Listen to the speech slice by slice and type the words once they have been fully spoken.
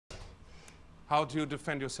How do you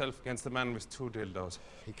defend yourself against the man with 2 dildos?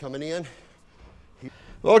 He coming in?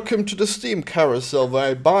 Welcome to the Steam carousel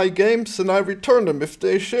where I buy games and I return them if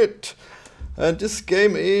they shit. And this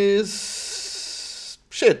game is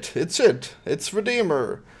shit. It's shit. It's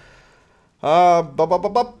Redeemer. So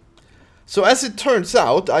as it turns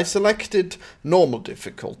out, I selected normal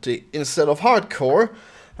difficulty instead of hardcore.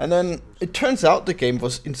 And then it turns out the game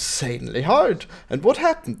was insanely hard. And what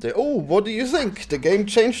happened there? Oh, what do you think? The game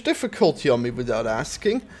changed difficulty on me without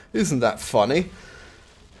asking. Isn't that funny?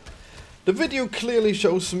 The video clearly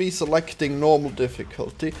shows me selecting normal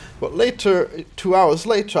difficulty, but later, 2 hours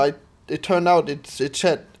later, it turned out it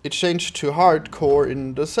changed to hardcore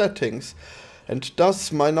in the settings. And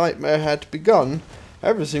thus my nightmare had begun.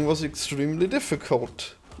 Everything was extremely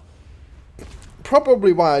difficult.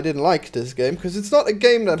 Probably why I didn't like this game, because it's not a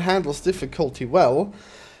game that handles difficulty well.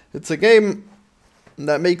 It's a game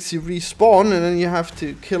that makes you respawn and then you have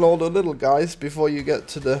to kill all the little guys before you get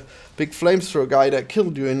to the big flamethrower guy that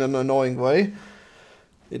killed you in an annoying way.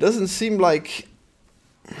 It doesn't seem like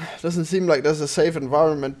there's a safe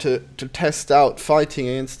environment to test out fighting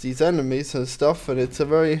against these enemies and stuff, and it's a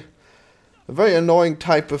very annoying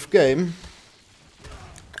type of game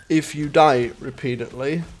if you die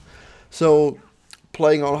repeatedly. So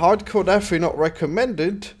playing on hardcore, definitely not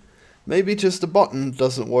recommended. Maybe just the button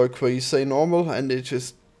doesn't work where you say normal and it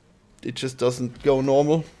just doesn't go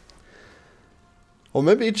normal. Or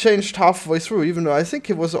maybe it changed halfway through, even though I think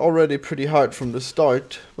it was already pretty hard from the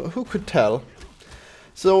start. But who could tell?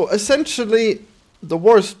 So essentially, the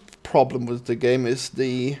worst problem with the game is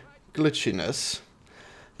the glitchiness.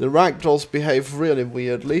 The ragdolls behave really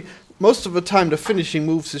weirdly. Most of the time the finishing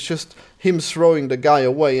moves is just him throwing the guy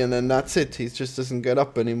away and then that's it. He just doesn't get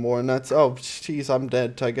up anymore and that's, oh jeez, I'm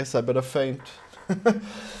dead. I guess I better faint.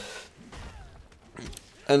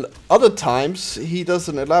 And other times he does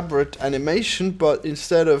an elaborate animation, but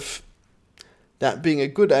instead of that being a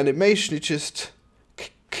good animation, it just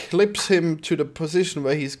clips him to the position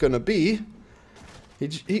where he's gonna be.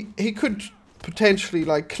 He could potentially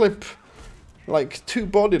like clip like 2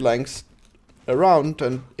 body lengths around,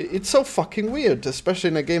 and it's so fucking weird, especially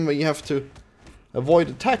in a game where you have to avoid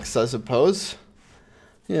attacks, I suppose.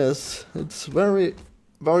 Yes, it's very,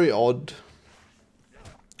 very odd.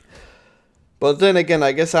 But then again,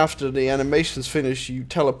 I guess after the animations finish, you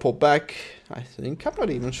teleport back, I think. I'm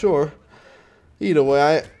not even sure. Either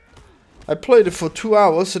way, I played it for 2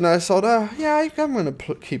 hours and I thought, yeah, I'm gonna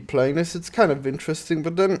keep playing this. It's kind of interesting,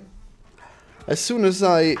 but then as soon as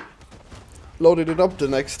I loaded it up the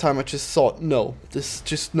next time, I just thought, no,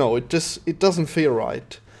 it doesn't feel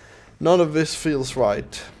right. None of this feels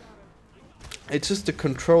right. It's just the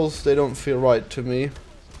controls, they don't feel right to me.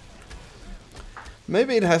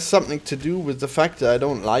 Maybe it has something to do with the fact that I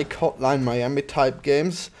don't like Hotline Miami type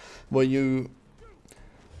games, where you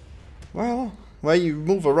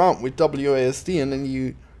move around with WASD and then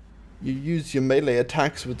you use your melee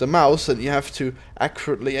attacks with the mouse and you have to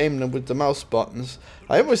accurately aim them with the mouse buttons.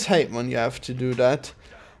 I always hate when you have to do that.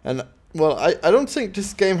 And, well, I don't think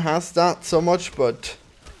this game has that so much, but,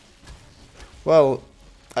 well,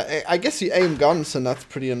 I guess you aim guns and that's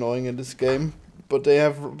pretty annoying in this game. But they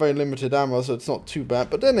have very limited ammo, so it's not too bad.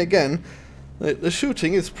 But then again, the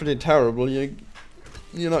shooting is pretty terrible. You're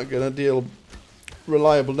not gonna deal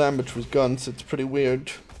reliable damage with guns. It's pretty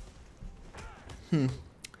weird.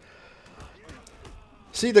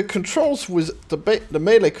 See, the controls with the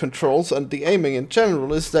melee controls and the aiming in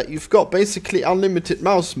general is that you've got basically unlimited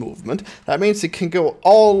mouse movement. That means it can go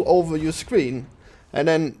all over your screen, and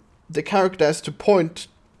then the character has to point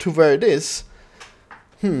to where it is.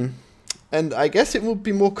 And I guess it would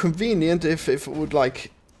be more convenient if it would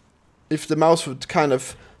if the mouse would kind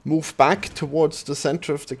of move back towards the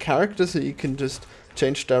center of the character so you can just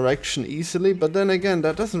change direction easily. But then again,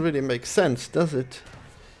 that doesn't really make sense, does it?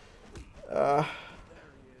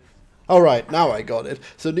 Alright, now I got it.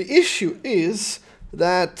 So the issue is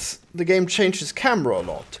that the game changes camera a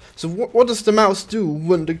lot. So what does the mouse do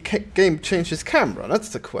when the game changes camera? That's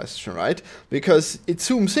the question, right? Because it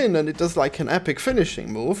zooms in and it does like an epic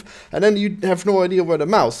finishing move, and then you have no idea where the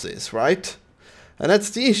mouse is, right? And that's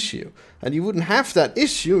the issue. And you wouldn't have that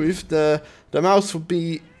issue if the mouse would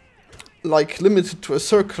be like limited to a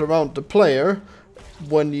circle around the player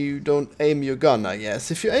when you don't aim your gun, I guess.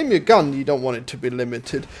 If you aim your gun, you don't want it to be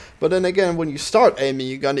limited. But then again, when you start aiming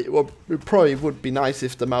your gun, it probably would be nice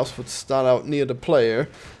if the mouse would start out near the player,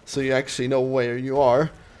 so you actually know where you are.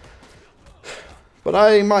 But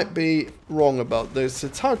I might be wrong about this.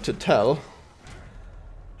 It's hard to tell.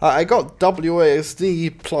 I got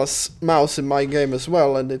WASD plus mouse in my game as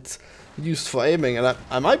well, and it's used for aiming, and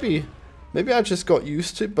I might be Maybe I just got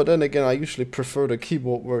used to it, but then again, I usually prefer the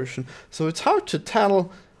keyboard version. So it's hard to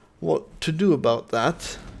tell what to do about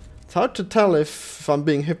that. It's hard to tell if I'm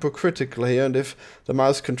being hypocritical here and if the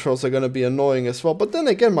mouse controls are going to be annoying as well. But then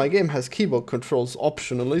again, my game has keyboard controls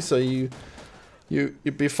optionally, so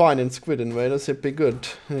you'd be fine in Squid Invaders. It'd be good.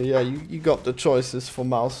 Yeah, you got the choices for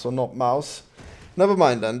mouse or not mouse. Never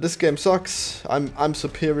mind then. This game sucks. I'm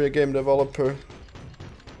superior game developer.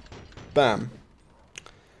 Bam.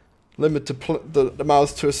 Limit the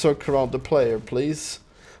mouse to a circle around the player, please.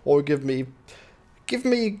 Or give me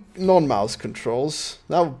non-mouse controls.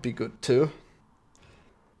 That would be good too.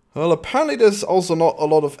 Well, apparently there's also not a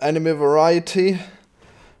lot of enemy variety.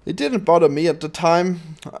 It didn't bother me at the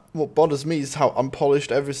time. What bothers me is how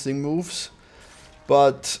unpolished everything moves.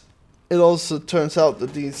 But it also turns out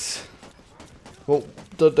that these... Well,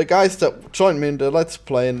 the guys that joined me in the Let's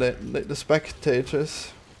Play and the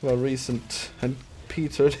spectators, well, Recent and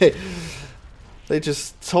Peter, they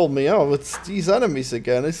just told me, oh, it's these enemies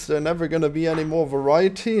again. Is there never going to be any more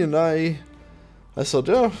variety? And I thought,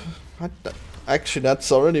 oh, actually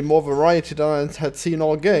that's already more variety than I had seen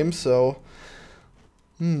all game, so...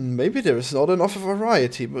 maybe there is not enough of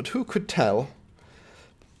variety, but who could tell?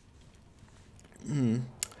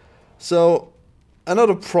 So,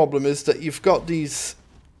 another problem is that you've got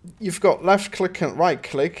left click and right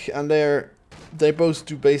click, and they both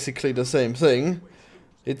do basically the same thing.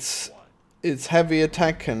 It's heavy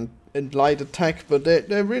attack and light attack, but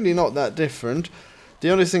they're really not that different.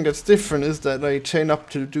 The only thing that's different is that they chain up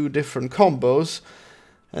to do different combos,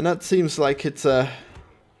 and that seems like it's an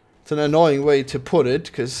annoying way to put it,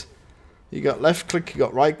 because you got left click, you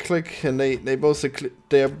got right click, and they're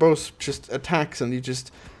both just attacks, and you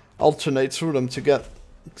just alternate through them to get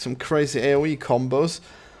some crazy AoE combos.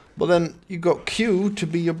 But then you got Q to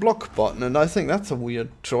be your block button, and I think that's a weird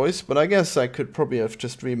choice, but I guess I could probably have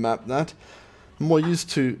just remapped that. I'm more used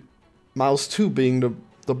to mouse 2 being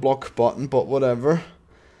the block button, but whatever.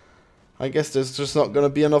 I guess there's just not going to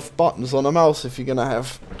be enough buttons on a mouse if you're going to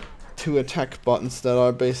have 2 attack buttons that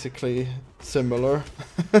are basically similar.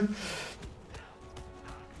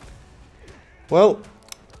 Well,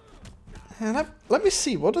 let me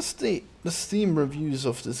see, what is the Steam reviews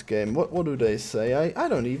of this game? What do they say? I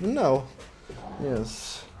don't even know.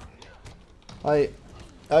 Yes. I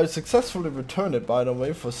successfully returned it, by the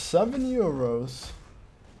way, for €7.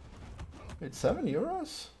 Wait,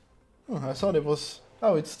 €7? Oh, I thought it was...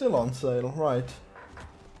 Oh, it's still on sale, right.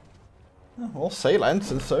 Well, sale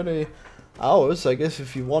ends in 30 hours. I guess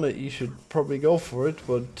if you want it, you should probably go for it,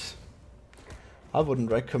 but I wouldn't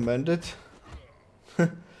recommend it.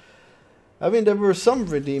 I mean, there were some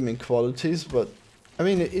redeeming qualities, but I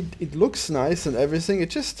mean, it looks nice and everything.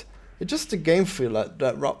 It's just the game feel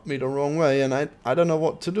that rubbed me the wrong way, and I don't know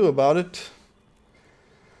what to do about it.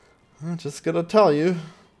 I'm just gonna tell you.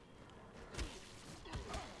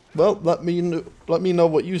 Well, let me know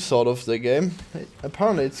what you thought of the game.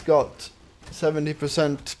 Apparently, it's got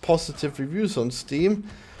 70% positive reviews on Steam,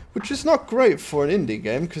 which is not great for an indie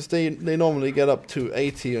game, because they normally get up to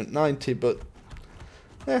 80 or 90, but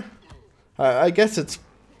yeah. I guess it's...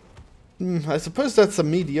 I suppose that's a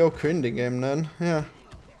mediocre indie game then, yeah.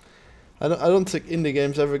 I don't think indie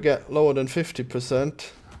games ever get lower than 50%.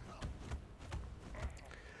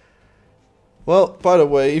 Well, by the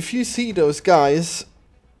way, if you see those guys...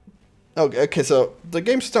 Okay, so the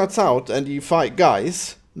game starts out and you fight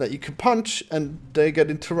guys that you can punch and they get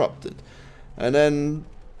interrupted. And then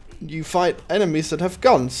you fight enemies that have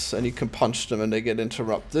guns and you can punch them and they get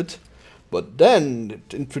interrupted. But then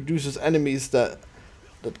it introduces enemies that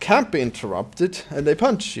can't be interrupted, and they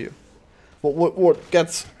punch you. What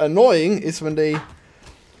gets annoying is when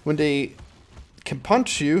they can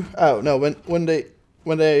punch you. Oh no, when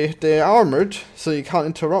they're armored, so you can't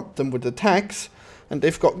interrupt them with attacks, and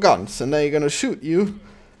they've got guns, and they're gonna shoot you.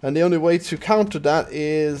 And the only way to counter that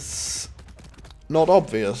is not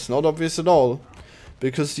obvious at all,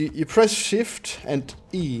 because you press Shift and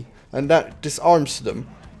E, and that disarms them.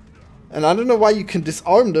 And I don't know why you can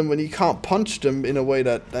disarm them when you can't punch them in a way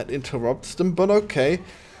that interrupts them, but okay.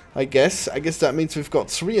 I guess that means we've got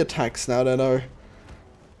 3 attacks now that are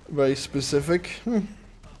very specific.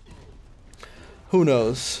 Who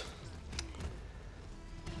knows?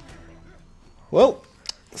 Well,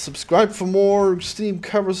 subscribe for more Steam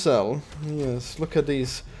Carousel. Yes, look at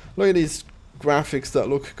these graphics that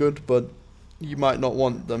look good, but you might not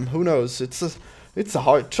want them. Who knows? It's a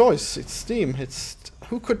hard choice. It's Steam.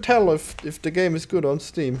 Who could tell if the game is good on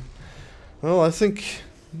Steam? Well, I think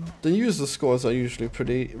the user scores are usually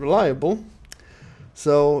pretty reliable.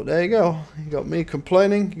 So there you go. You got me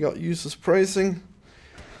complaining, you got users praising.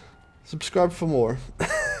 Subscribe for more.